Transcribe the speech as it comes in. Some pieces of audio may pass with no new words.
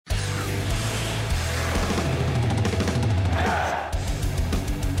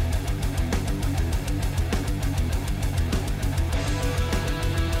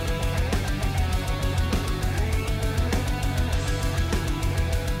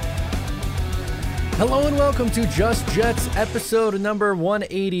Hello and welcome to Just Jets episode number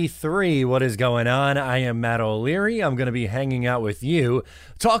 183. What is going on? I am Matt O'Leary. I'm going to be hanging out with you,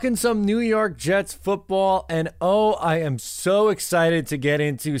 talking some New York Jets football, and I am so excited to get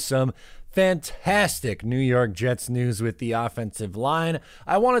into some fantastic New York Jets news with the offensive line.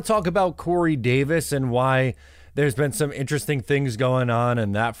 I want to talk about Corey Davis and why there's been some interesting things going on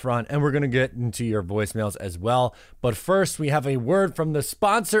in that front, and we're going to get into your voicemails as well. But first, we have a word from the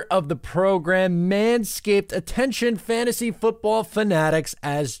sponsor of the program, Manscaped. Attention, fantasy football fanatics,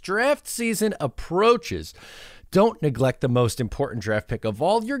 as draft season approaches. Don't neglect the most important draft pick of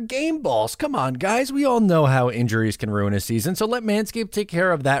all, your game balls. Come on, guys. We all know how injuries can ruin a season, so let Manscaped take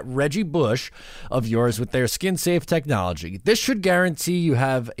care of that Reggie Bush of yours with their skin-safe technology. This should guarantee you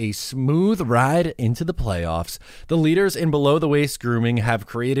have a smooth ride into the playoffs. The leaders in below-the-waist grooming have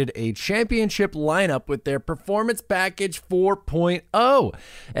created a championship lineup with their Performance Package 4.0,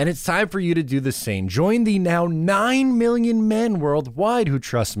 and it's time for you to do the same. Join the now 9 million men worldwide who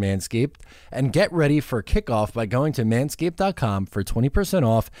trust Manscaped, and get ready for kickoff by going to manscaped.com for 20%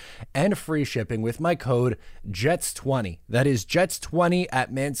 off and free shipping with my code JETS20. That is JETS20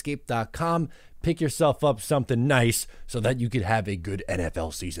 at manscaped.com. Pick yourself up something nice so that you could have a good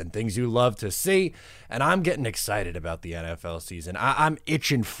NFL season. Things you love to see. And I'm getting excited about the NFL season. I'm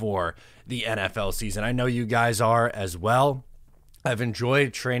itching for the NFL season. I know you guys are as well. I've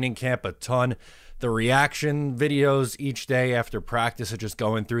enjoyed training camp a ton. The reaction videos each day after practice are just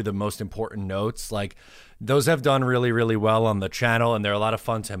going through the most important notes. Like, those have done really, really well on the channel, and they're a lot of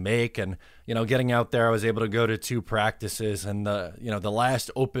fun to make. And, getting out there, I was able to go to 2 practices, and the last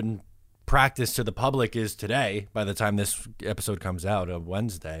open practice to the public is today, by the time this episode comes out on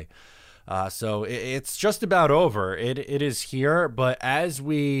Wednesday. So it's just about over. It is here, but as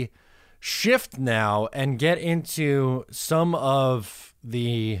we shift now and get into some of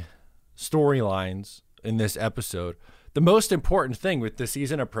the storylines in this episode, the most important thing with the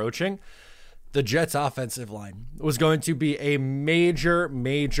season approaching, the Jets offensive line was going to be a major,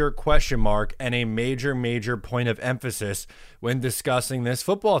 major question mark and a major, major point of emphasis when discussing this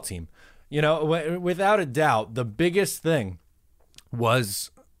football team. Without a doubt, the biggest thing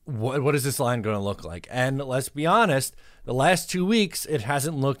was what is this line going to look like? And let's be honest, the last 2 weeks, it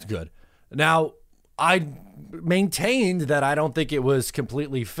hasn't looked good. Now, I maintained that I don't think it was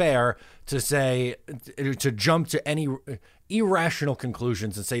completely fair to jump to any irrational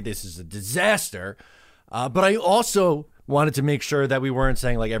conclusions and say this is a disaster. But I also wanted to make sure that we weren't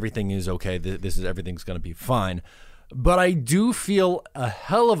saying like everything is okay. Everything's going to be fine. But I do feel a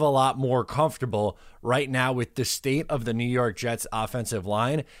hell of a lot more comfortable right now with the state of the New York Jets offensive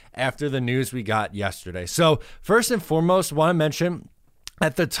line after the news we got yesterday. So first and foremost, want to mention,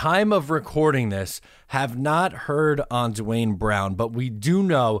 at the time of recording this, have not heard on Duane Brown, but we do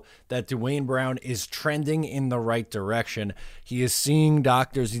know that Duane Brown is trending in the right direction. He is seeing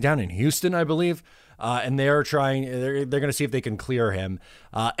doctors. He's down in Houston, I believe, and they're going to see if they can clear him.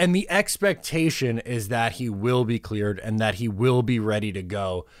 And the expectation is that he will be cleared and that he will be ready to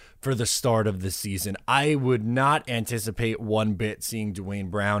go for the start of the season. I would not anticipate one bit seeing Duane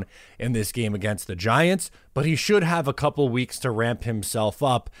Brown in this game against the Giants, but he should have a couple weeks to ramp himself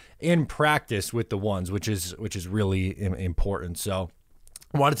up in practice with the ones, which is really important. So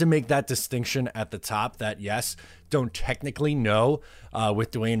I wanted to make that distinction at the top that, yes, don't technically know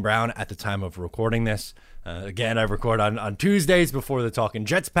with Duane Brown at the time of recording this. Again, I record on Tuesdays before the Talking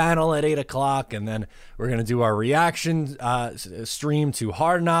Jets panel at 8 o'clock, and then we're going to do our reaction stream to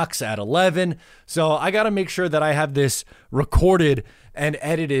Hard Knocks at 11. So I got to make sure that I have this recorded and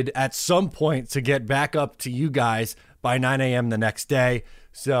edited at some point to get back up to you guys by 9 a.m. the next day.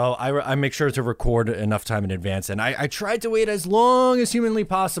 So I make sure to record enough time in advance, and I tried to wait as long as humanly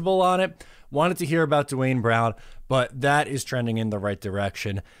possible on it. Wanted to hear about Duane Brown, but that is trending in the right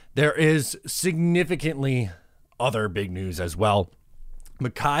direction. There is significantly other big news as well.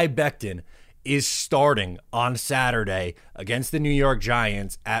 Mekhi Becton is starting on Saturday against the New York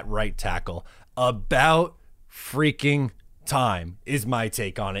Giants at right tackle. About freaking time is my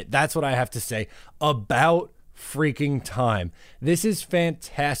take on it. That's what I have to say. About freaking time. This is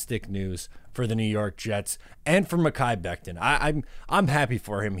fantastic news for the New York Jets and for Mekhi Becton. I'm happy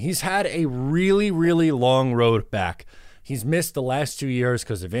for him. He's had a really, really long road back. He's missed the last 2 years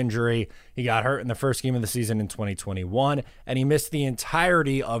because of injury. He got hurt in the first game of the season in 2021, and he missed the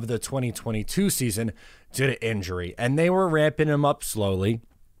entirety of the 2022 season due to injury. And they were ramping him up slowly.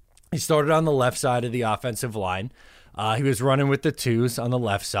 He started on the left side of the offensive line. He was running with the twos on the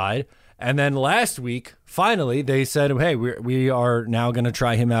left side. And then last week, finally, they said, hey, we are now going to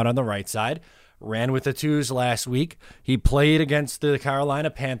try him out on the right side. ran with the twos last week. He played against the Carolina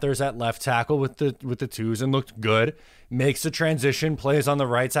Panthers at left tackle with the twos and looked good. Makes the transition, plays on the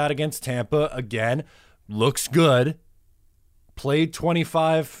right side against Tampa again, looks good. Played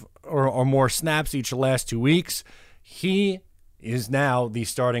 25 or more snaps each of the last 2 weeks. He is now the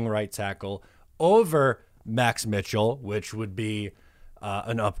starting right tackle over Max Mitchell, which would be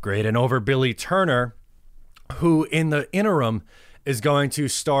an upgrade, and over Billy Turner, who in the interim is going to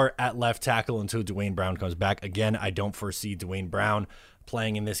start at left tackle until Dwayne Brown comes back. Again, I don't foresee Dwayne Brown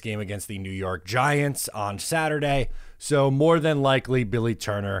playing in this game against the New York Giants on Saturday. So more than likely, Billy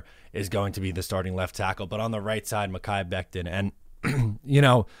Turner is going to be the starting left tackle. But on the right side, Mekhi Becton. And,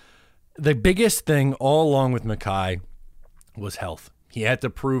 the biggest thing all along with Mekhi was health. He had to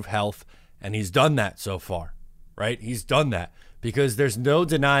prove health, and he's done that so far, right? He's done that because there's no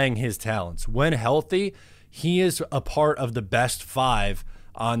denying his talents. When healthy, he is a part of the best 5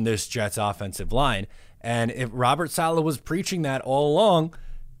 on this Jets offensive line. And if Robert Saleh was preaching that all along,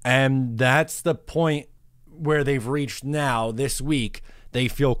 and that's the point where they've reached now this week, they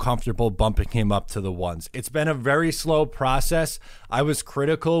feel comfortable bumping him up to the ones. It's been a very slow process. I was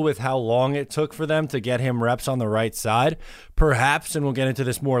critical with how long it took for them to get him reps on the right side. Perhaps, and we'll get into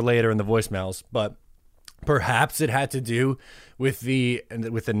this more later in the voicemails, but perhaps it had to do with the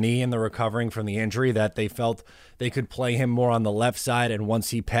knee and the recovering from the injury, that they felt they could play him more on the left side. And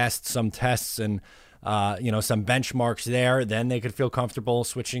once he passed some tests and some benchmarks there, then they could feel comfortable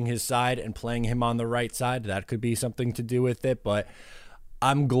switching his side and playing him on the right side. That could be something to do with it, but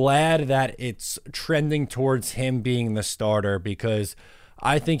I'm glad that it's trending towards him being the starter, because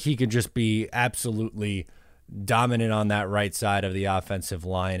I think he could just be absolutely dominant on that right side of the offensive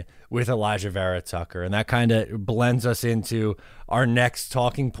line with Elijah Vera Tucker. And that kind of blends us into our next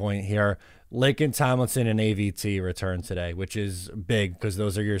talking point here. Laken Tomlinson and AVT return today, which is big because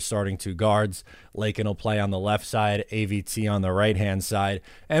those are your starting 2 guards. Laken will play on the left side, AVT on the right-hand side.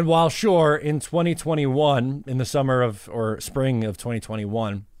 And while sure, in 2021, in the summer of or spring of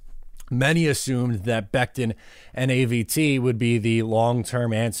 2021, many assumed that Becton and AVT would be the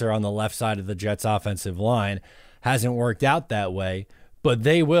long-term answer on the left side of the Jets offensive line. Hasn't worked out that way, but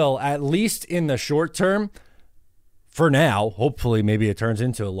they will, at least in the short term, for now, hopefully maybe it turns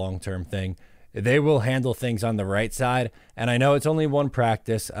into a long-term thing, they will handle things on the right side. And I know it's only one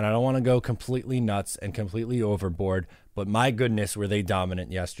practice, and I don't want to go completely nuts and completely overboard, but my goodness, were they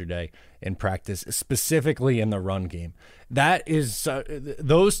dominant yesterday in practice, specifically in the run game. That is,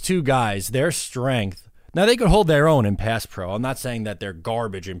 those 2 guys, their strength. Now, they could hold their own in pass pro. I'm not saying that they're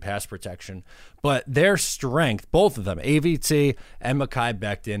garbage in pass protection, but their strength, both of them, AVT and Mekhi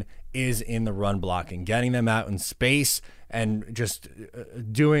Becton, is in the run blocking, getting them out in space and just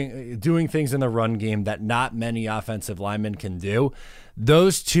doing things in the run game that not many offensive linemen can do.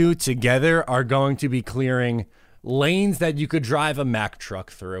 Those 2 together are going to be clearing lanes that you could drive a Mack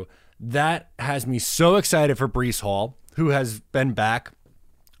truck through. That has me so excited for Breece Hall, who has been back.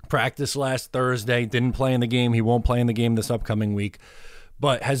 Practiced last Thursday, didn't play in the game. He won't play in the game this upcoming week,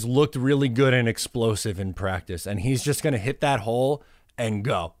 but has looked really good and explosive in practice. And he's just going to hit that hole and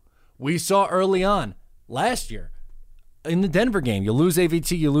go. We saw early on last year in the Denver game, you lose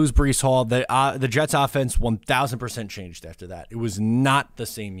AVT, you lose Breece Hall. The Jets offense 1,000% changed after that. It was not the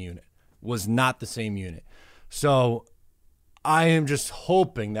same unit. So I am just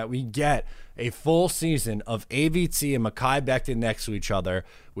hoping that we get a full season of AVT and Mekhi Becton next to each other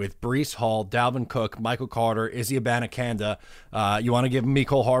with Breece Hall, Dalvin Cook, Michael Carter, Izzy Abanikanda. You want to give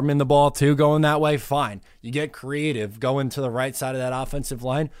Mecole Hardman the ball too, going that way? Fine. You get creative, going to the right side of that offensive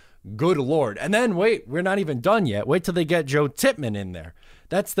line. Good Lord. And then wait, we're not even done yet. Wait till they get Joe Tippmann in there.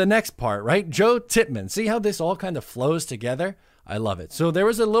 That's the next part, right? Joe Tippmann. See how this all kind of flows together? I love it. So there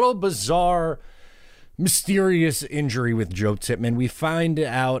was a little bizarre, mysterious injury with Joe Tippmann. We find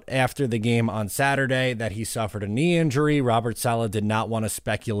out after the game on Saturday that he suffered a knee injury. Robert Saleh did not want to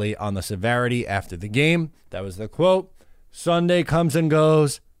speculate on the severity after the game. That was the quote. Sunday comes and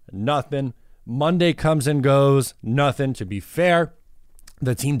goes, nothing. Monday comes and goes, nothing. To be fair,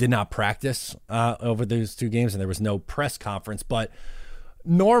 the team did not practice over those 2 games, and there was no press conference. But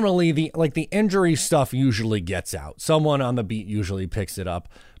normally, the injury stuff usually gets out. Someone on the beat usually picks it up.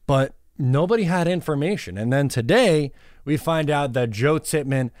 But nobody had information. And then today, we find out that Joe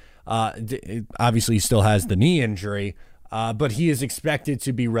Tippmann, obviously still has the knee injury, but he is expected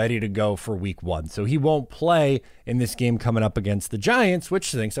to be ready to go for week 1. So he won't play in this game coming up against the Giants, which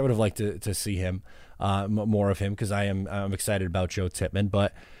stinks. I would have liked to see him, more of him, because I'm excited about Joe Tippmann,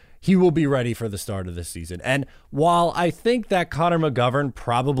 but he will be ready for the start of the season. And while I think that Connor McGovern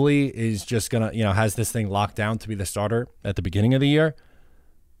probably is just going to, has this thing locked down to be the starter at the beginning of the year,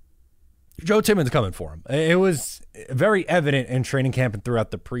 Joe Tippmann's coming for him. It was very evident in training camp and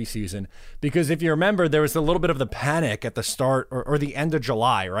throughout the preseason, because if you remember, there was a little bit of the panic at the start or the end of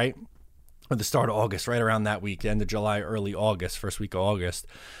July, right? Or the start of August, right around that week, end of July, early August, first week of August,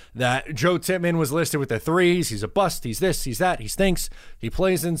 that Joe Tippmann was listed with the threes. He's a bust. He's this, he's that. He stinks. He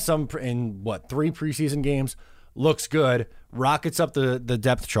plays in 3 preseason games. Looks good. Rockets up the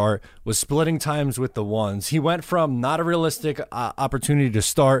depth chart. Was splitting times with the ones. He went from not a realistic opportunity to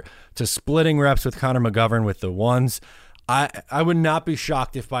start to splitting reps with Connor McGovern with the ones. I would not be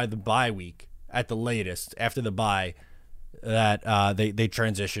shocked if by the bye week, at the latest, after the bye, that they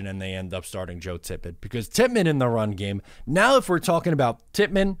transition and they end up starting Joe Tippmann, because Tippmann in the run game. Now, if we're talking about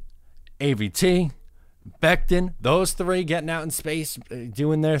Tippmann, AVT, Becton, those 3 getting out in space,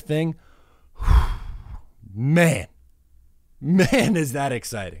 doing their thing, man, is that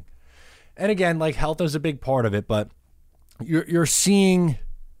exciting. And again, like, health is a big part of it, but you're seeing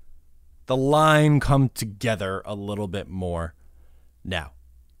the line come together a little bit more now.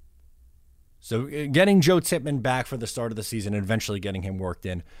 So getting Joe Tippmann back for the start of the season and eventually getting him worked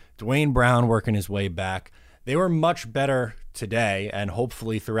in. Dwayne Brown working his way back. They were much better today, and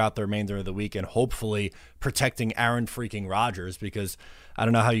hopefully throughout the remainder of the week, and hopefully protecting Aaron freaking Rodgers, because I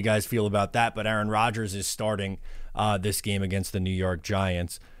don't know how you guys feel about that, but Aaron Rodgers is starting this game against the New York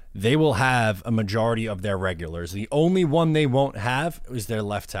Giants. They will have a majority of their regulars. The only one they won't have is their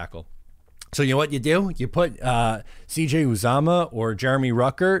left tackle. So you know what you do? You put CJ Uzomah or Jeremy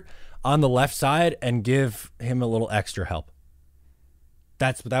Ruckert on the left side and give him a little extra help.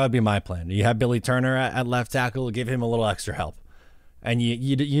 That would be my plan. You have Billy Turner at left tackle, give him a little extra help. And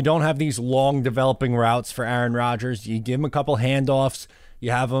you don't have these long developing routes for Aaron Rodgers. You give him a couple handoffs.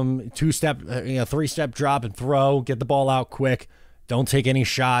 You have him 3-step drop and throw, get the ball out quick. Don't take any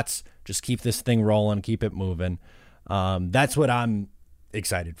shots. Just keep this thing rolling, keep it moving. That's what I'm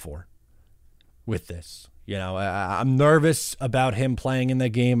excited for with this. You know, I'm nervous about him playing in the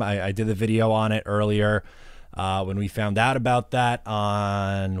game. I did the video on it earlier when we found out about that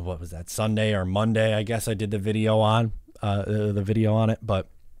on, what was that, Sunday or Monday, I guess I did the video on it. But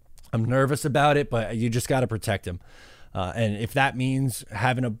I'm nervous about it, but you just got to protect him. And if that means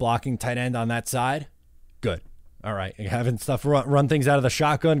having a blocking tight end on that side, good. All right. Having stuff run things out of the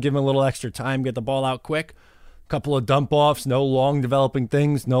shotgun, give him a little extra time, get the ball out quick. Couple of dump offs, no long developing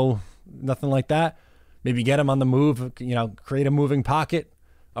things, nothing like that. Maybe get him on the move, create a moving pocket.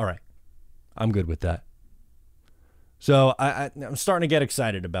 All right. I'm good with that. So I'm starting to get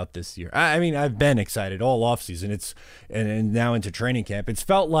excited about this year. I mean, I've been excited all offseason. And now into training camp. It's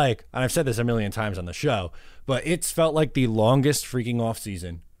felt like, and I've said this a million times on the show, but it's felt like the longest freaking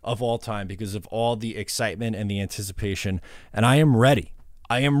offseason of all time because of all the excitement and the anticipation. And I am ready.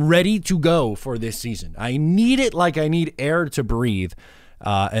 I am ready to go for this season. I need it like I need air to breathe.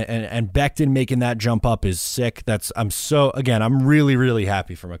 And Becton making that jump up is sick. I'm really, really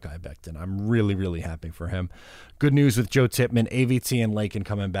happy for Mekhi Becton. I'm really, really happy for him. Good news with Joe Tippmann, AVT and Lakin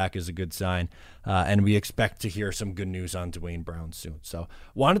coming back is a good sign. And we expect to hear some good news on Dwayne Brown soon. So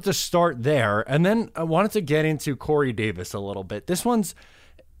wanted to start there. And then I wanted to get into Corey Davis a little bit. This one's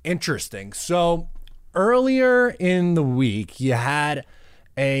interesting. So earlier in the week, you had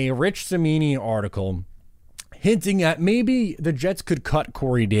a Rich Cimini article hinting at maybe the Jets could cut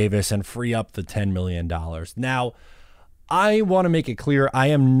Corey Davis and free up the $10 million. Now, I want to make it clear I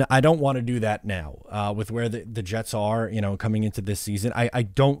don't want to do that now with where the Jets are, coming into this season. I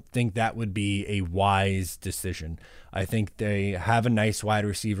don't think that would be a wise decision. I think they have a nice wide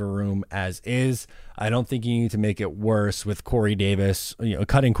receiver room as is. I don't think you need to make it worse with Corey Davis,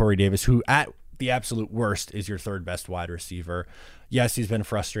 cutting Corey Davis, who at the absolute worst is your third best wide receiver. Yes, he's been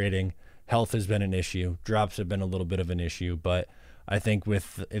frustrating. Health has been an issue. Drops have been a little bit of an issue, but I think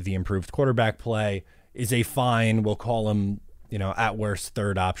with the improved quarterback play is a fine, we'll call him, at worst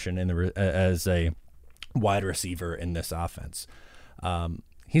third option as a wide receiver in this offense.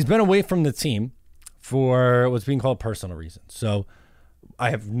 He's been away from the team for what's being called personal reasons. So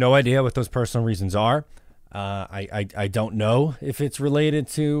I have no idea what those personal reasons are. I don't know if it's related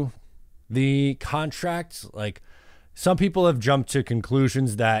to the contract. Like, some people have jumped to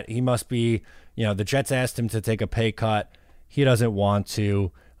conclusions that he must be, the Jets asked him to take a pay cut. He doesn't want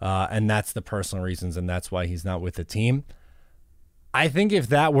to, and that's the personal reasons, and that's why he's not with the team. I think if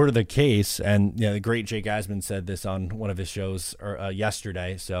that were the case, and the great Jake Asman said this on one of his shows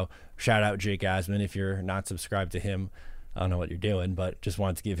yesterday, so shout out Jake Asman. If you're not subscribed to him, I don't know what you're doing, but just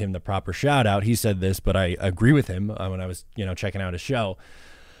wanted to give him the proper shout out. He said this, but I agree with him when I was checking out his show.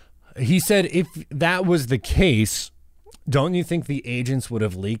 He said if that was the case, Don't you think the agents would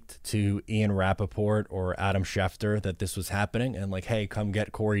have leaked to Ian Rappaport or Adam Schefter that this was happening and like, hey, come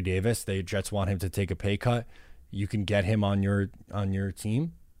get Corey Davis. The Jets want him to take a pay cut. You can get him on your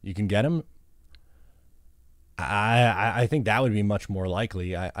team. You can get him. I think that would be much more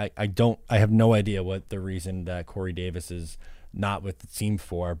likely. I have no idea what the reason that Corey Davis is not with the team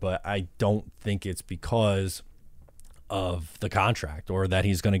for, but I don't think it's because of the contract or that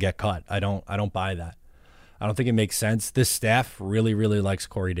he's going to get cut. I don't buy that. I don't think it makes sense. This staff really, really likes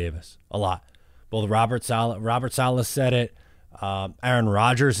Corey Davis a lot. Both Robert Saleh said it. Aaron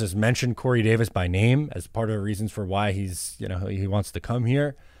Rodgers has mentioned Corey Davis by name as part of the reasons for why he wants to come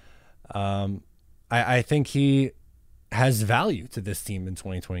here. I think he has value to this team in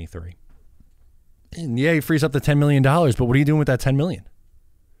 2023. And yeah, he frees up the $10 million, but what are you doing with that $10 million?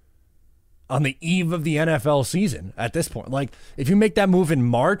 On the eve of the NFL season at this point. Like, if you make that move in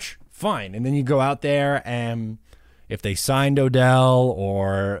March, fine. And then you go out there and if they signed Odell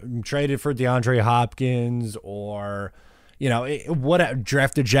or traded for DeAndre Hopkins or,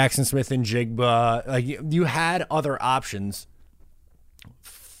 drafted Jackson Smith and Jigba, like you had other options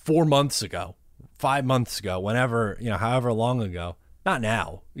 4 months ago, 5 months ago, whenever, however long ago. Not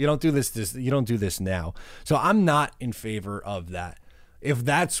now. You don't do this now. So I'm not in favor of that. If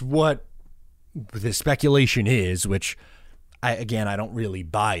that's what the speculation is, which I don't really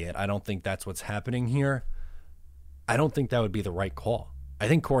buy it. I don't think that's what's happening here. I don't think that would be the right call. I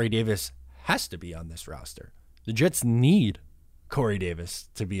think Corey Davis has to be on this roster. The Jets need Corey Davis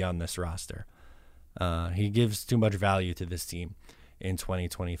to be on this roster. He gives too much value to this team in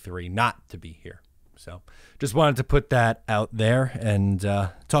 2023 not to be here. So just wanted to put that out there and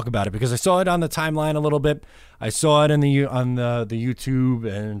talk about it because I saw it on the timeline a little bit. I saw it on the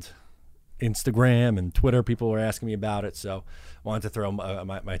YouTube and Instagram and Twitter. People were asking me about it, so I wanted to throw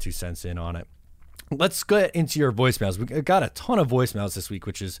my 2 cents in on it. Let's get into your voicemails. We got a ton of voicemails this week,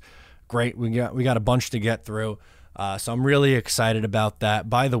 which is great. We got a bunch to get through, so I'm really excited about that.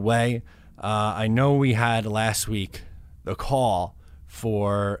 By the way, I know we had last week the call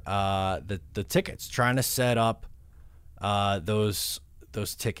for the tickets, trying to set up those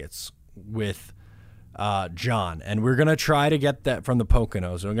tickets with John, and we're gonna try to get that from the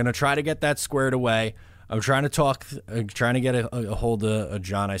Poconos. We're gonna try to get that squared away. I'm trying to get a hold of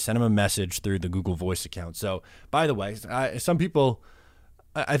John. I sent him a message through the Google Voice account. So, by the way, I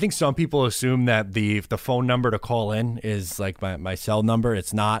think some people assume that the phone number to call in is like my cell number.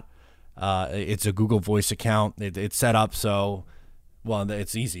 It's not. It's a Google Voice account. It's set up so, well,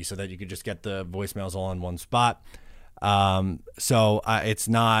 it's easy so that you could just get the voicemails all in one spot. It's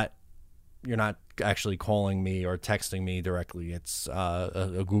not. You're not actually calling me or texting me directly. It's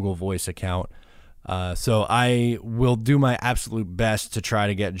a Google Voice account. So I will do my absolute best to try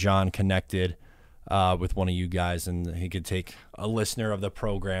to get John connected with one of you guys, and he could take a listener of the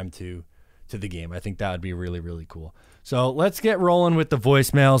program to the game. I think that would be really, really cool. So let's get rolling with the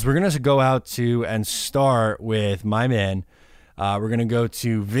voicemails. We're going to go out to and start with my man. We're going to go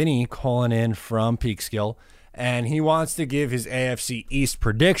to Vinny calling in from Peekskill, and he wants to give his AFC East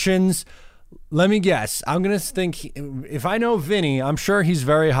predictions. Let me guess. I'm going to think, if I know Vinny, I'm sure he's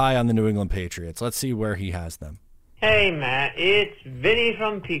very high on the New England Patriots. Let's see where he has them. Hey, Matt. It's Vinny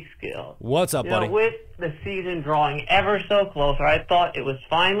from Peekskill. What's up, buddy? With the season drawing ever so closer, I thought it was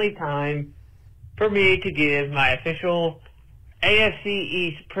finally time for me to give my official AFC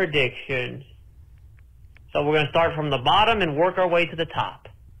East predictions. So we're going to start from the bottom and work our way to the top.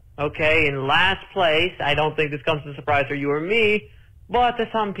 Okay, in last place, I don't think this comes as a surprise for you or me, but to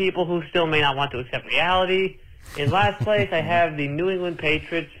some people who still may not want to accept reality, in last place I have the New England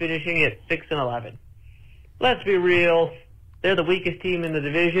Patriots finishing at 6-11. Let's be real, they're the weakest team in the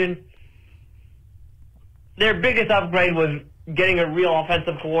division. Their biggest upgrade was getting a real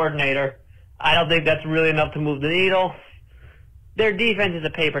offensive coordinator. I don't think that's really enough to move the needle. Their defense is a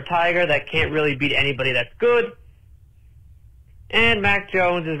paper tiger that can't really beat anybody that's good. And Mac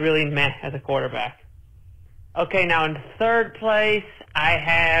Jones is really meh as a quarterback. Okay, now in third place, I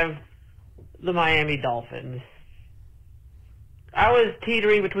have the Miami Dolphins. I was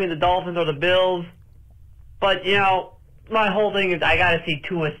teetering between the Dolphins or the Bills, but, my whole thing is I got to see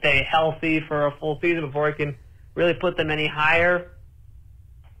Tua stay healthy for a full season before I can really put them any higher.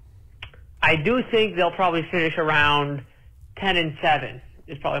 I do think they'll probably finish around 10-7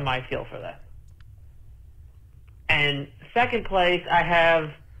 is probably my feel for that. And second place, I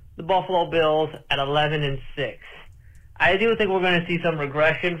have the Buffalo Bills at 11-6. I do think we're going to see some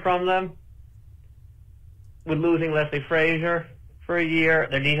regression from them with losing Leslie Frazier for a year.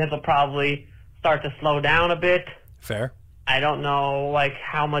 Their defense will probably start to slow down a bit. Fair. I don't know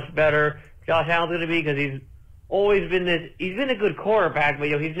how much better Josh Allen's going to be because he's always been this. He's been a good quarterback, but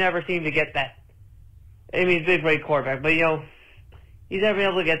he's never seemed to get that. I mean, he's been a great quarterback, but he's never been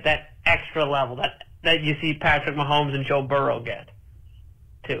able to get that extra level that you see Patrick Mahomes and Joe Burrow get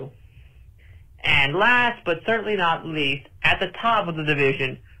too. And last, but certainly not least, at the top of the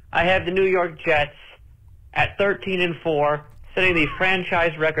division, I have the New York Jets at 13-4, setting the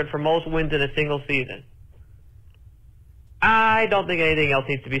franchise record for most wins in a single season. I don't think anything else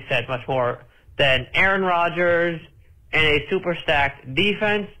needs to be said much more than Aaron Rodgers and a super stacked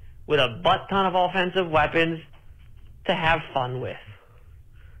defense with a butt ton of offensive weapons to have fun with.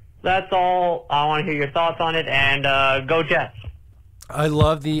 That's all. I want to hear your thoughts on it, and go Jets. I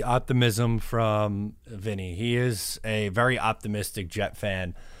love the optimism from Vinny. He is a very optimistic Jet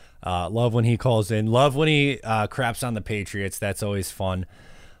fan. Love when he calls in. Love when he craps on the Patriots. That's always fun.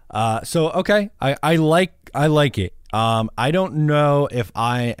 Okay, I like it. I don't know if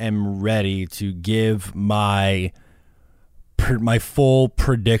I am ready to give my full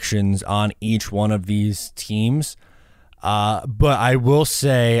predictions on each one of these teams. But I will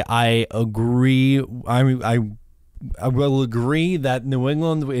say I agree. I will agree that New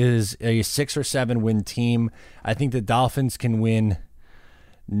England is a 6 or 7 win team. I think the Dolphins can win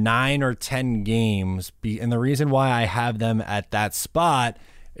 9 or 10 games. And the reason why I have them at that spot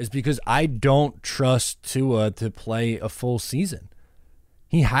is because I don't trust Tua to play a full season.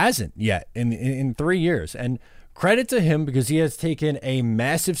 He hasn't yet in 3 years. And credit to him because he has taken a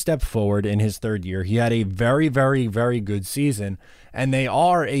massive step forward in his 3rd year. He had a very, very, very good season, and they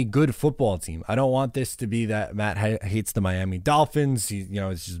are a good football team. I don't want this to be that Matt hates the Miami Dolphins.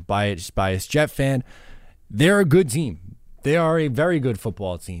 It's just biased Jet fan. They're a good team. They are a very good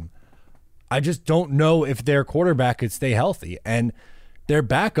football team. I just don't know if their quarterback could stay healthy, and their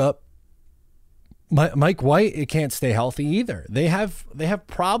backup, Mike White, it can't stay healthy either. They have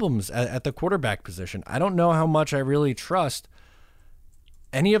problems at the quarterback position. I don't know how much I really trust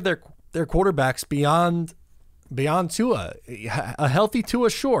any of their quarterbacks beyond Tua. A healthy Tua,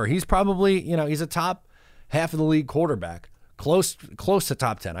 sure. He's probably, he's a top half of the league quarterback, close to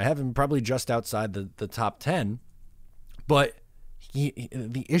top 10. I have him probably just outside the top 10, but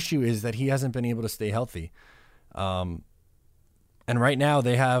the issue is that he hasn't been able to stay healthy. And right now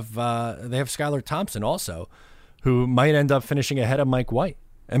they have Skylar Thompson also, who might end up finishing ahead of Mike White.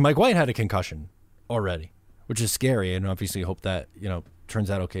 And Mike White had a concussion already, which is scary. And obviously hope that, turns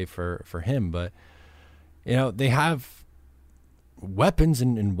out okay for him. But, they have weapons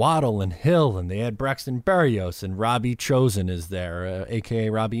in Waddle and Hill, and they had Braxton Berrios, and Robbie Chosen is there,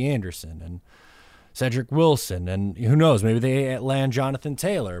 a.k.a. Robbie Anderson, and Cedric Wilson. And who knows, maybe they land Jonathan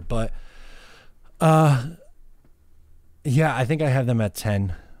Taylor. But, yeah, I think I have them at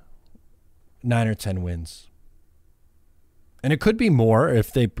 9 or 10 wins. And it could be more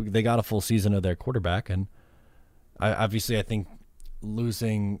if they got a full season of their quarterback. And I think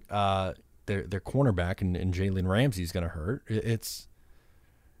losing their cornerback and Jalen Ramsey is going to hurt. It's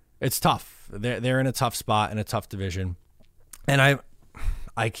tough. They're in a tough spot in a tough division. And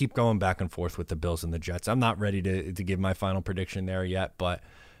I keep going back and forth with the Bills and the Jets. I'm not ready to give my final prediction there yet, but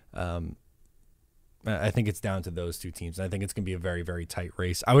I think it's down to those two teams. I think it's going to be a very, very tight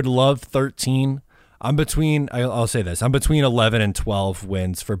race. I would love 13. I'll say this. I'm between 11 and 12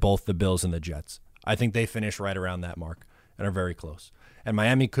 wins for both the Bills and the Jets. I think they finish right around that mark and are very close. And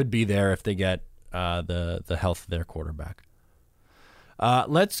Miami could be there if they get the health of their quarterback.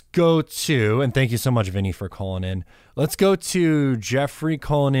 Let's go to, and thank you so much, Vinny, for calling in. Let's go to Jeffrey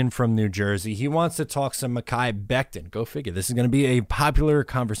calling in from New Jersey. He wants to talk some Mekhi Becton. Go figure. This is going to be a popular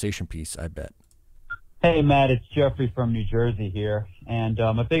conversation piece, I bet. Hey, Matt, it's Jeffrey from New Jersey here. And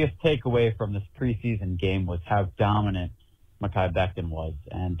my biggest takeaway from this preseason game was how dominant Mekhi Becton was.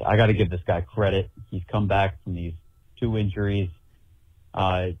 And I got to give this guy credit. He's come back from these 2 injuries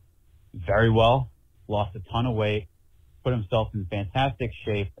very well, lost a ton of weight, put himself in fantastic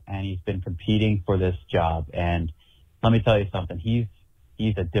shape, and he's been competing for this job. And let me tell you something.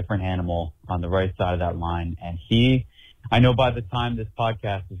 He's a different animal on the right side of that line. And I know by the time this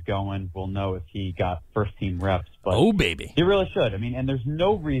podcast is going, we'll know if he got first-team reps. But oh, baby. He really should. I mean, and there's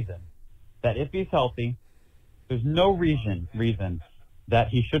no reason that if he's healthy, there's no reason that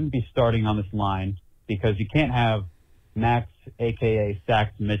he shouldn't be starting on this line, because you can't have Max, a.k.a.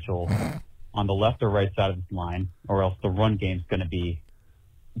 Sax Mitchell, on the left or right side of this line, or else the run game's going to be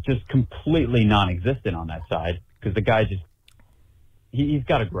just completely non-existent on that side, because the guy he's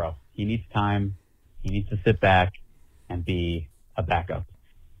got to grow. He needs time. He needs to sit back and be a backup.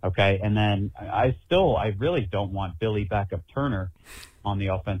 Okay. And then I really don't want Billy Backup Turner on the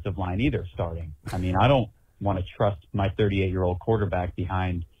offensive line either starting. I mean, I don't want to trust my 38-year-old quarterback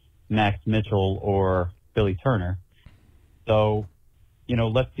behind Max Mitchell or Billy Turner. So,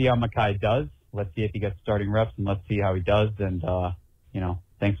 let's see how Mekhi does. Let's see if he gets starting reps, and let's see how he does. And,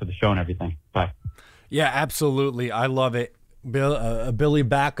 thanks for the show and everything. Bye. Yeah, absolutely. I love it. Billy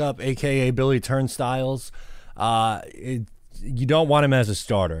backup, a.k.a. Billy Turnstiles. You don't want him as a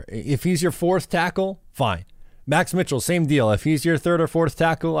starter. If he's your fourth tackle, fine. Max Mitchell, same deal. If he's your third or fourth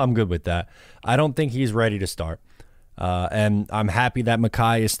tackle, I'm good with that. I don't think he's ready to start. And I'm happy that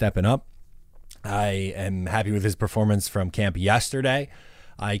Mekhi is stepping up. I am happy with his performance from camp yesterday.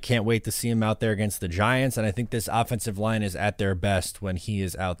 I can't wait to see him out there against the Giants, and I think this offensive line is at their best when he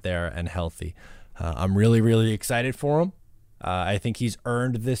is out there and healthy. I'm really, really excited for him. I think he's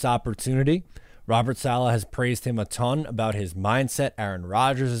earned this opportunity. Robert Saleh has praised him a ton about his mindset. Aaron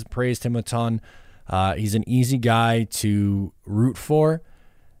Rodgers has praised him a ton. He's an easy guy to root for,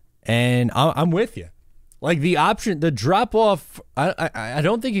 and I'm with you. Like the option, the drop-off, I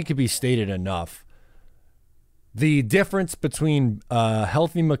don't think it could be stated enough. The difference between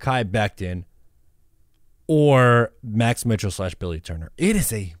healthy Mekhi Becton or Max Mitchell / Billy Turner. It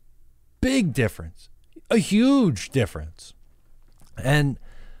is a big difference, a huge difference. And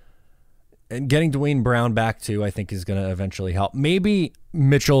getting Dwayne Brown back too, I think is going to eventually help. Maybe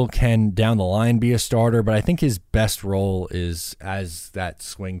Mitchell can down the line be a starter, but I think his best role is as that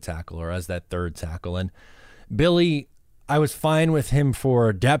swing tackle or as that third tackle. And Billy, I was fine with him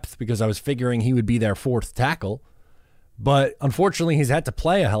for depth because I was figuring he would be their fourth tackle. But unfortunately, he's had to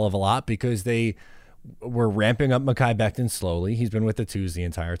play a hell of a lot because they were ramping up Mekhi Becton slowly. He's been with the twos the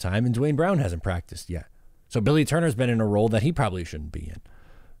entire time, and Dwayne Brown hasn't practiced yet. So Billy Turner's been in a role that he probably shouldn't be in.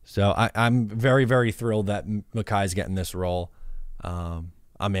 So I'm very, very thrilled that Mekhi's getting this role. I'm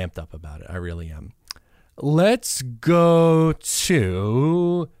amped up about it. I really am. Let's go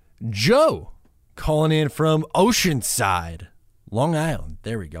to Joe calling in from Oceanside, Long Island.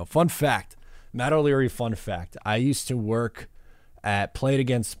 There we go. Fun fact. Matt O'Leary, fun fact. I used to work at Play It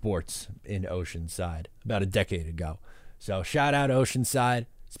Again Sports in Oceanside about a decade ago. So shout out Oceanside.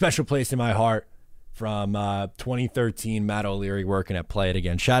 Special place in my heart from 2013, Matt O'Leary working at Play It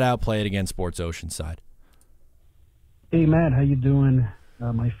Again. Shout out Play It Again Sports Oceanside. Hey, Matt. How you doing?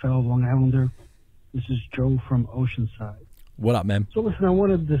 My fellow Long Islander. This is Joe from Oceanside. What up, man? So listen, I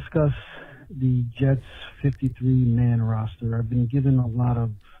want to discuss the Jets 53-man roster. I've been given a lot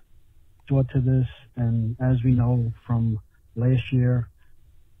of thought to this, and as we know from last year,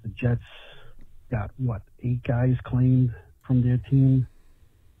 the Jets got, 8 guys claimed from their team.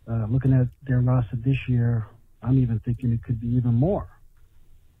 Looking at their roster this year, I'm even thinking it could be even more.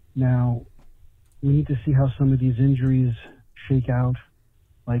 Now, we need to see how some of these injuries shake out,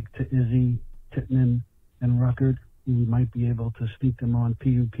 like to Izzy, Tittman, and Ruckert, who might be able to sneak them on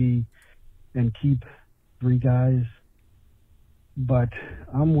PUP and keep 3 guys. But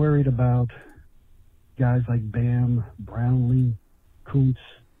I'm worried about guys like Bam, Brownlee, Kuntz,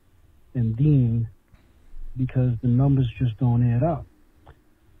 and Dean because the numbers just don't add up.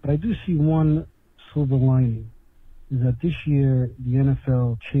 But I do see one silver lining, is that this year the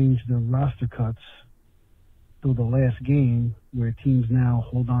NFL changed the roster cuts till the last game, where teams now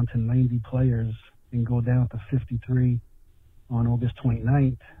hold on to 90 players and go down to 53 on August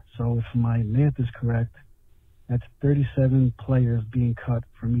 29th. So if my math is correct, that's 37 players being cut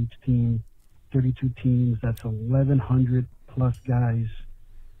from each team, 32 teams. That's 1,100 plus guys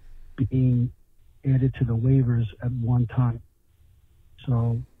being added to the waivers at one time.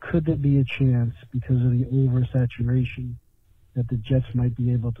 So could there be a chance, because of the oversaturation, that the Jets might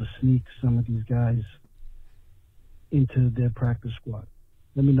be able to sneak some of these guys into their practice squad?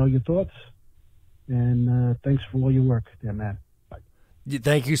 Let me know your thoughts, and thanks for all your work there, Matt. Bye.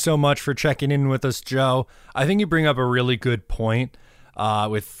 Thank you so much for checking in with us, Joe. I think you bring up a really good point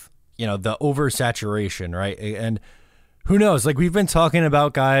with, the oversaturation, right? And who knows? Like, we've been talking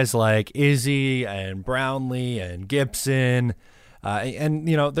about guys like Izzy and Brownlee and Gibson, and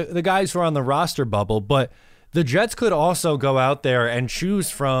the guys who are on the roster bubble, but the Jets could also go out there and choose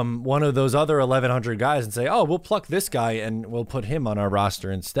from one of those other 1,100 guys and say, oh, we'll pluck this guy and we'll put him on our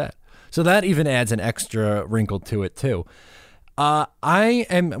roster instead. So that even adds an extra wrinkle to it too. I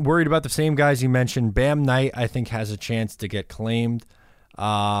am worried about the same guys you mentioned. Bam Knight, I think, has a chance to get claimed.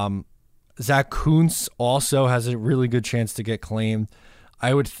 Zach Kuntz also has a really good chance to get claimed.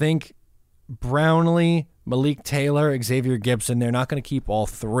 I would think Brownlee, Malik Taylor, Xavier Gibson, they're not going to keep all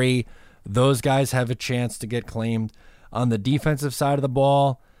 3. Those guys have a chance to get claimed. On the defensive side of the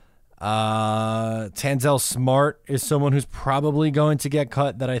ball, Tanzel Smart is someone who's probably going to get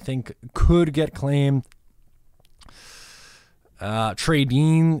cut that I think could get claimed. Trey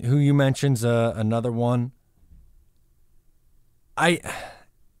Dean, who you mentioned, another one. I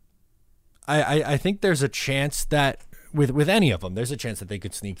I think there's a chance that with any of them, there's a chance that they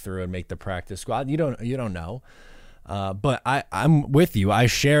could sneak through and make the practice squad. You don't know. But I'm with you. I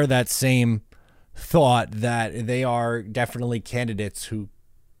share that same thought that they are definitely candidates who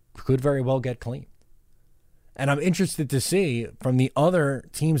could very well get clean. And I'm interested to see from the other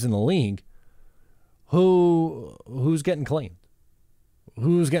teams in the league who's getting cleaned,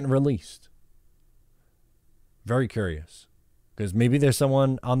 who's getting released. Very curious, because maybe there's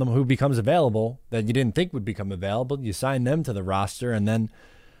someone on them who becomes available that you didn't think would become available. You sign them to the roster, and then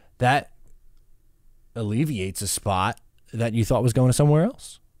that alleviates a spot that you thought was going to somewhere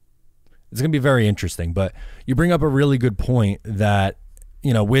else. It's going to be very interesting. But you bring up a really good point that,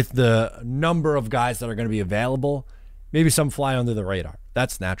 with the number of guys that are going to be available, maybe some fly under the radar.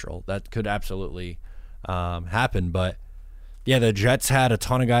 That's natural. That could absolutely happen. But yeah, the Jets had a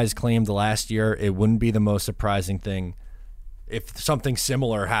ton of guys claimed last year. It wouldn't be the most surprising thing if something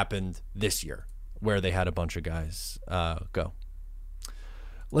similar happened this year, where they had a bunch of guys go.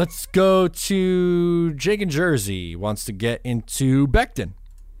 Let's go to Jake in Jersey. Wants to get into Becton.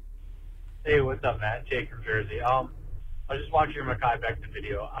 Hey, what's up, Matt? Jake from Jersey. I was just watching your Mekhi Becton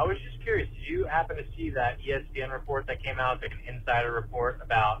video. I was just curious, did you happen to see that ESPN report that came out, like an insider report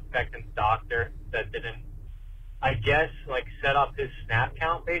about Becton's doctor that didn't, I guess, set up his snap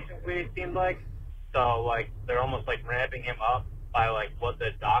count, basically, it seemed like? So, they're almost, ramping him up by, what the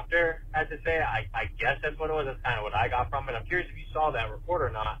doctor had to say. I guess that's what it was. That's kind of what I got from it. I'm curious if you saw that report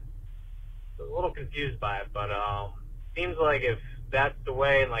or not. I was a little confused by it, but seems like if that's the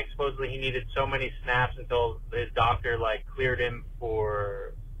way, and supposedly he needed so many snaps until his doctor cleared him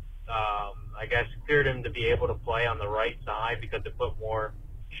for, I guess cleared him to be able to play on the right side because it put more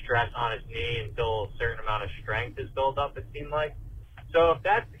stress on his knee until a certain amount of strength is built up. It seemed like. So if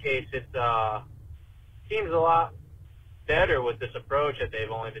that's the case, it seems a lot better with this approach that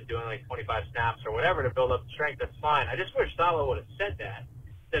they've only been doing 25 snaps or whatever to build up strength. That's fine. I just wish Saleh would have said that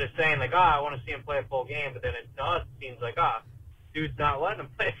instead of saying I want to see him play a full game, but then to us it seems dude's not letting him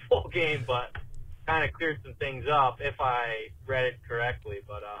play a full game, but kind of cleared some things up if I read it correctly.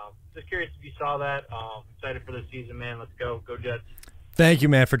 But just curious if you saw that. Excited for the season, man. Let's go. Go Jets. Thank you,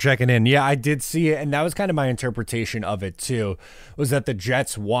 man, for checking in. Yeah, I did see it, and that was kind of my interpretation of it, too, was that the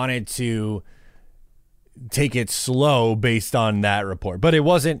Jets wanted to take it slow based on that report. But it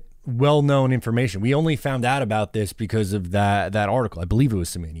wasn't well-known information. We only found out about this because of that article. I believe it was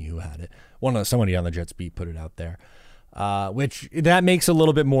Samini who had it. Somebody on the Jets beat put it out there. Which that makes a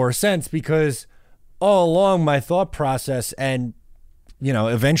little bit more sense because all along my thought process, and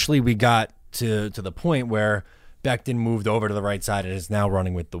eventually we got to the point where Becton moved over to the right side and is now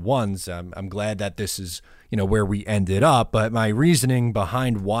running with the ones. I'm glad that this is where we ended up, but my reasoning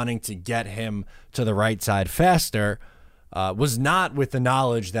behind wanting to get him to the right side faster was not with the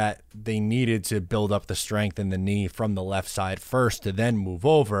knowledge that they needed to build up the strength in the knee from the left side first to then move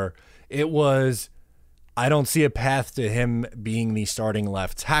over. It was, I don't see a path to him being the starting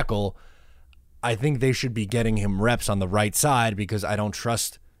left tackle. I think they should be getting him reps on the right side because I don't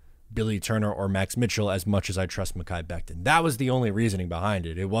trust Billy Turner or Max Mitchell as much as I trust Mekhi Becton. That was the only reasoning behind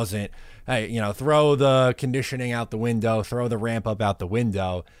it. It wasn't, hey, throw the conditioning out the window, throw the ramp up out the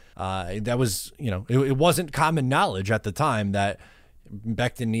window. That was, it wasn't common knowledge at the time that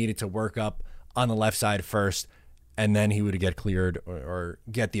Becton needed to work up on the left side first, and then he would get cleared or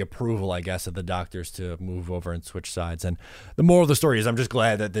get the approval, I guess, of the doctors to move over and switch sides. And the moral of the story is I'm just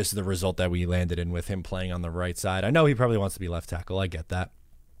glad that this is the result that we landed in with him playing on the right side. I know he probably wants to be left tackle. I get that.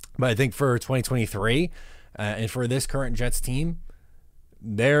 But I think for 2023 and for this current Jets team,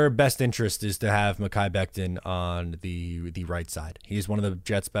 their best interest is to have Mekhi Becton on the right side. He's one of the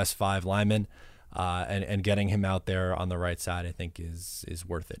Jets' best 5 linemen, and getting him out there on the right side, I think, is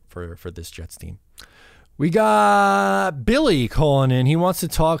worth it for this Jets team. We got Billy calling in. He wants to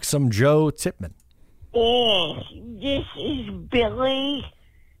talk some Joe Tippmann. Yes, this is Billy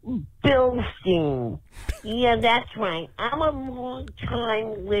Bilstein. Yeah, that's right. I'm a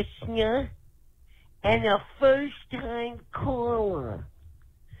long-time listener and a first-time caller.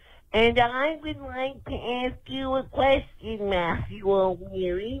 And I would like to ask you a question, Matthew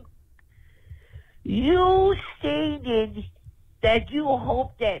O'Leary. You stated that you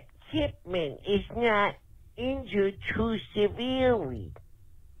hope that Tippmann is not injured too severely.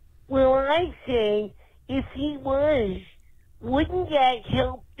 Well, I say if he was, wouldn't that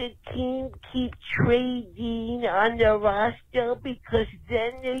help the team keep Trey Dean on the roster? Because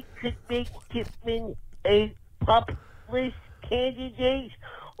then they could make Tippmann a pup list candidate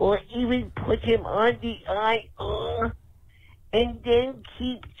or even put him on the IR and then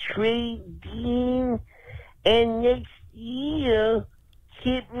keep Trey Dean. And next year,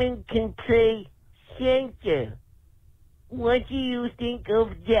 Tippmann Chipman can play center. What do you think of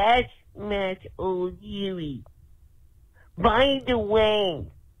that, Matt O'Leary? By the way,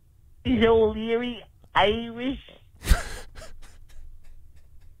 is O'Leary Irish?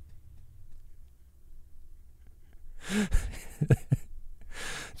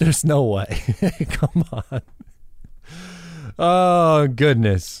 There's no way. Come on. Oh,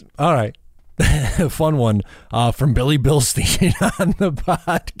 goodness. All right. Fun one from Billy Bilstein on the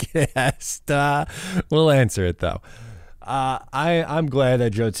podcast. We'll answer it, though. I'm glad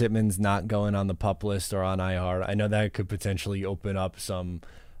that Joe Tippmann's not going on the PUP list or on IR. I know that could potentially open up some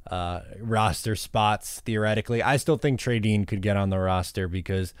roster spots, theoretically. I still think Trey Dean could get on the roster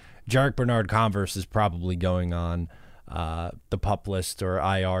because Jarek Bernard-Converse is probably going on the PUP list or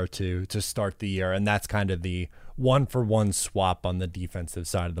IR to start the year, and that's kind of the one-for-one swap on the defensive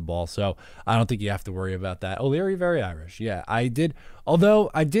side of the ball. So I don't think you have to worry about that. O'Leary, very Irish. Yeah, I did.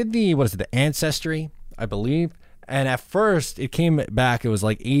 Although I did the Ancestry, I believe. And at first it came back, it was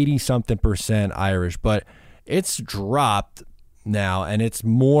like 80-something% Irish, but it's dropped now. And it's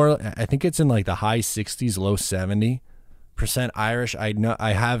more, I think it's in like the high 60s, low 70% Irish. I know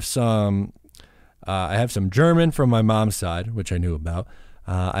I have some German from my mom's side, which I knew about.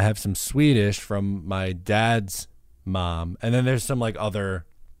 I have some Swedish from my dad's mom, and then there's some like other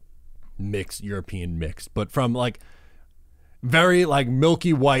mixed European mixed, but from like very like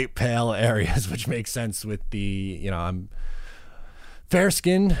milky white pale areas, which makes sense with the, I'm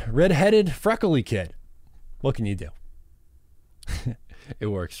fair-skinned, red-headed, freckly kid. What can you do? It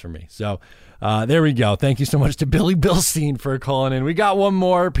works for me. So there we go. Thank you so much to Billy Bilstein for calling in. We got one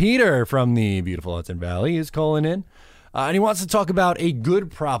more. Peter from the beautiful Hudson Valley is calling in. And he wants to talk about a good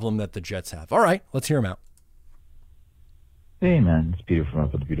problem that the Jets have. All right, let's hear him out. Hey, man. It's Peter from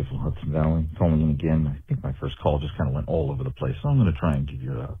up at the beautiful Hudson Valley. Calling in again. I think my first call just kind of went all over the place, so I'm going to try and give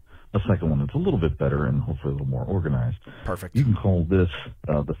you a second one that's a little bit better and hopefully a little more organized. Perfect. You can call this,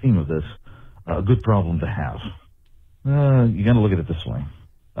 the theme of this, a good problem to have. You got to look at it this way.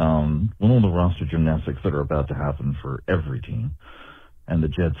 With all the roster gymnastics that are about to happen for every team, and the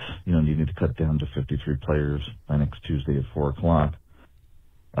Jets, you need to cut down to 53 players by next Tuesday at 4 o'clock.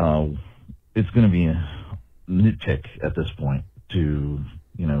 It's going to be a nitpick at this point to,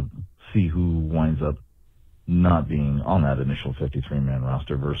 see who winds up not being on that initial 53-man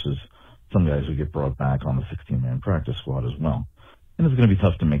roster versus some guys who get brought back on the 16-man practice squad as well. And it's going to be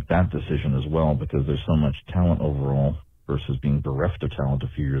tough to make that decision as well because there's so much talent overall versus being bereft of talent a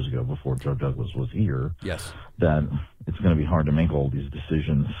few years ago before Joe Douglas was here. Yes. That it's going to be hard to make all these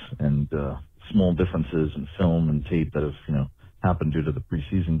decisions, and small differences in film and tape that have, happened due to the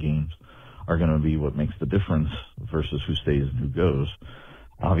preseason games are going to be what makes the difference versus who stays and who goes.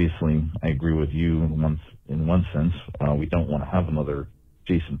 Obviously, I agree with you in one sense. We don't want to have another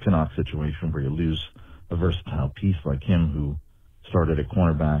Jason Pinnock situation where you lose a versatile piece like him who started at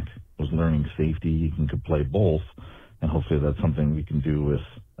cornerback, was learning safety, and could play both. And hopefully that's something we can do with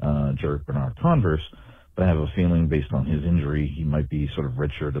Jarek Bernard-Converse. But I have a feeling based on his injury, he might be sort of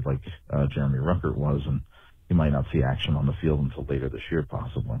redshirted like Jeremy Ruckert was, and he might not see action on the field until later this year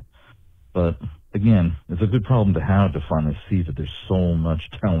possibly. But again, it's a good problem to have to finally see that there's so much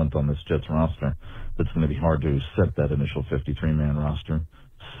talent on this Jets roster that's going to be hard to set that initial 53-man roster,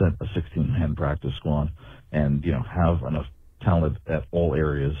 set a 16-man practice squad, and have enough talent at all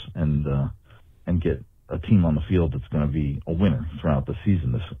areas and get a team on the field that's going to be a winner throughout the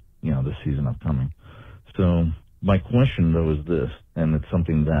season, this season upcoming. So my question, though, is this, and it's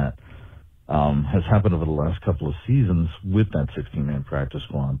something that has happened over the last couple of seasons with that 16-man practice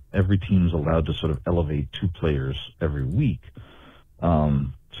squad. Every team's allowed to sort of elevate 2 players every week.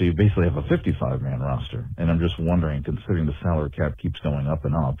 So you basically have a 55-man roster. And I'm just wondering, considering the salary cap keeps going up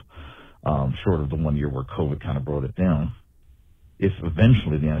and up, short of the 1 year where COVID kind of brought it down, if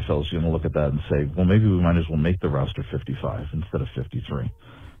eventually the NFL is going to look at that and say, well, maybe we might as well make the roster 55 instead of 53.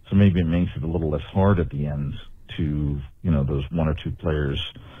 So maybe it makes it a little less hard at the end to, those 1 or 2 players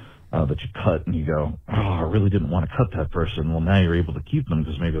that you cut and you go, oh, I really didn't want to cut that person. Well, now you're able to keep them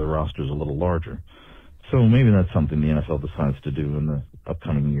because maybe the roster is a little larger. So maybe that's something the NFL decides to do in the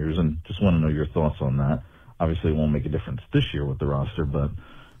upcoming years, and just want to know your thoughts on that. Obviously, it won't make a difference this year with the roster, but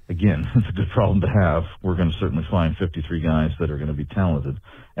again, it's a good problem to have. We're going to certainly find 53 guys that are going to be talented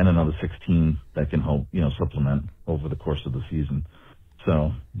and another 16 that can help, supplement over the course of the season.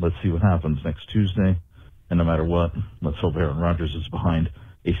 So let's see what happens next Tuesday. And no matter what, let's hope Aaron Rodgers is behind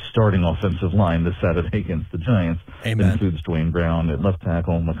a starting offensive line this Saturday against the Giants. Amen. That includes Dwayne Brown at left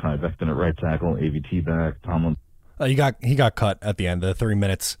tackle, Mekhi Becton at right tackle, AVT back, Tomlin. He got cut at the end. The 3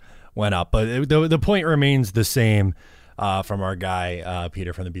 minutes went up, but the point remains the same. from our guy,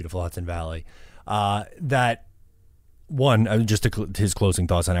 Peter from the beautiful Hudson Valley. That one, just his closing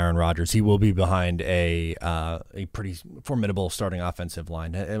thoughts on Aaron Rodgers. He will be behind a pretty formidable starting offensive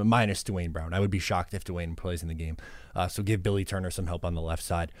line, minus Dwayne Brown. I would be shocked if Dwayne plays in the game. So give Billy Turner some help on the left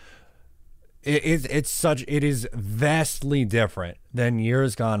side. It is vastly different than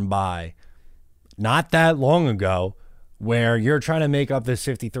years gone by, not that long ago, where you're trying to make up this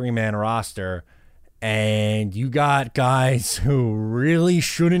 53-man roster and you got guys who really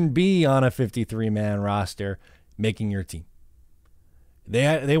shouldn't be on a 53-man roster making your team.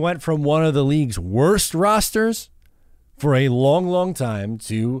 They went from one of the league's worst rosters for a long, long time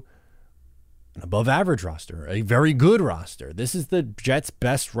to an above average roster, a very good roster. This is the Jets'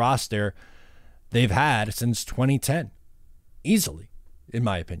 best roster they've had since 2010. Easily, in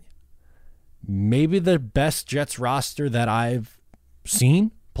my opinion. Maybe the best Jets roster that I've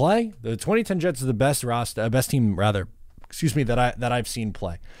seen play. The 2010 Jets are the best team that I've seen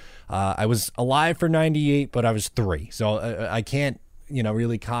play. I was alive for 98, but I was 3. So I can't,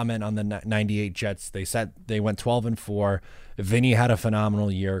 really comment on the 98 Jets. They went 12-4. Vinny had a phenomenal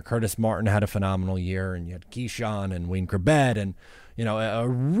year. Curtis Martin had a phenomenal year. And you had Keyshawn and Wayne Corbett and, a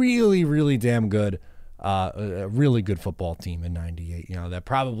really, really damn good, a really good football team in 98. That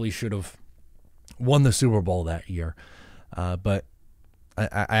probably should have won the Super Bowl that year. But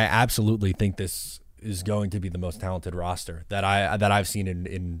I absolutely think this is going to be the most talented roster that I've seen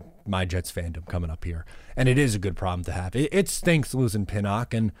in my Jets fandom coming up here, and it is a good problem to have. It stinks losing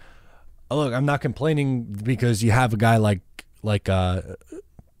Pinnock, and look, I'm not complaining because you have a guy like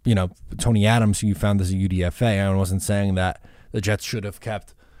Tony Adams, who you found as a UDFA. I wasn't saying that the Jets should have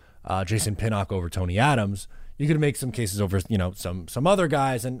kept Jason Pinnock over Tony Adams. You could make some cases over, some other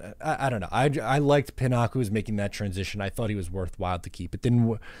guys, and I don't know. I liked Pinnock, who was making that transition. I thought he was worthwhile to keep. It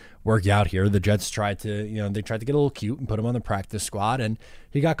didn't work out here. The Jets tried to get a little cute and put him on the practice squad, and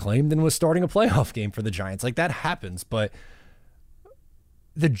he got claimed and was starting a playoff game for the Giants. Like, that happens, but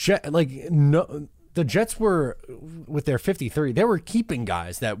the Jets were, with their 53, they were keeping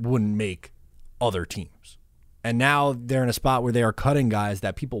guys that wouldn't make other teams. And now they're in a spot where they are cutting guys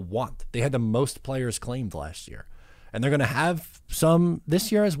that people want. They had the most players claimed last year. And they're going to have some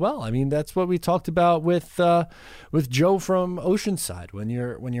this year as well. I mean, that's what we talked about with Joe from Oceanside. When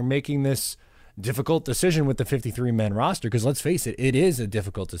you're making this difficult decision with the 53-man roster, because let's face it, it is a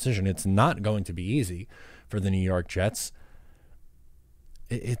difficult decision. It's not going to be easy for the New York Jets.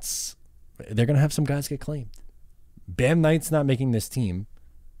 They're going to have some guys get claimed. Bam Knight's not making this team.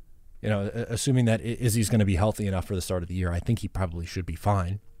 Assuming that Izzy's going to be healthy enough for the start of the year, I think he probably should be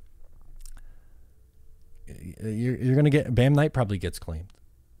fine. You're going to get Bam Knight probably gets claimed.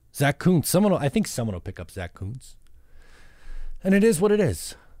 Zach Kuntz, I think someone will pick up Zach Kuntz. And it is what it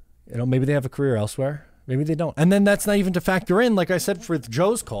is. Maybe they have a career elsewhere. Maybe they don't. And then that's not even to factor in, like I said, with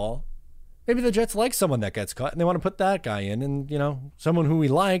Joe's call, maybe the Jets like someone that gets cut and they want to put that guy in. And, someone who we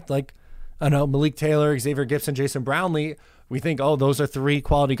liked, like, I don't know, Malik Taylor, Xavier Gibson, Jason Brownlee, we think, those are 3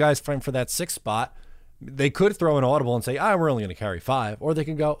 quality guys fighting for that 6th spot. They could throw an audible and say, we're only going to carry 5. Or they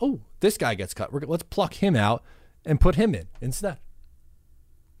can go, this guy gets cut. Let's pluck him out and put him in instead.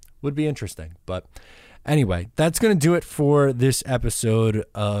 Would be interesting. But anyway, that's going to do it for this episode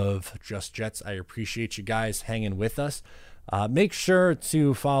of Just Jets. I appreciate you guys hanging with us. Make sure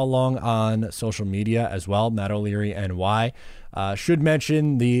to follow along on social media as well, Matt O'Leary NY. Should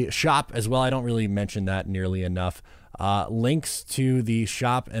mention the shop as well. I don't really mention that nearly enough. Links to the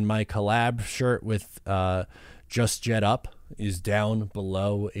shop and my collab shirt with Just Jet Up is down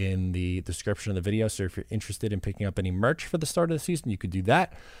below in the description of the video. So if you're interested in picking up any merch for the start of the season, you could do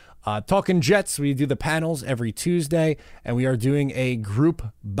that. Talking Jets, we do the panels every Tuesday, and we are doing a group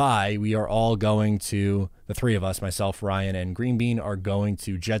buy. We are all going to, the 3 of us, myself, Ryan, and Green Bean, are going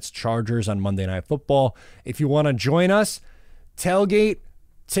to Jets Chargers on Monday Night Football. If you want to join us, tailgate,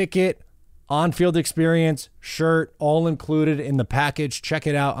 ticket, on-field experience, shirt, all included in the package. Check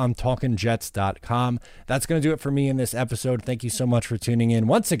it out on talkingjets.com. That's going to do it for me in this episode. Thank you so much for tuning in.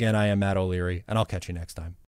 Once again, I am Matt O'Leary, and I'll catch you next time.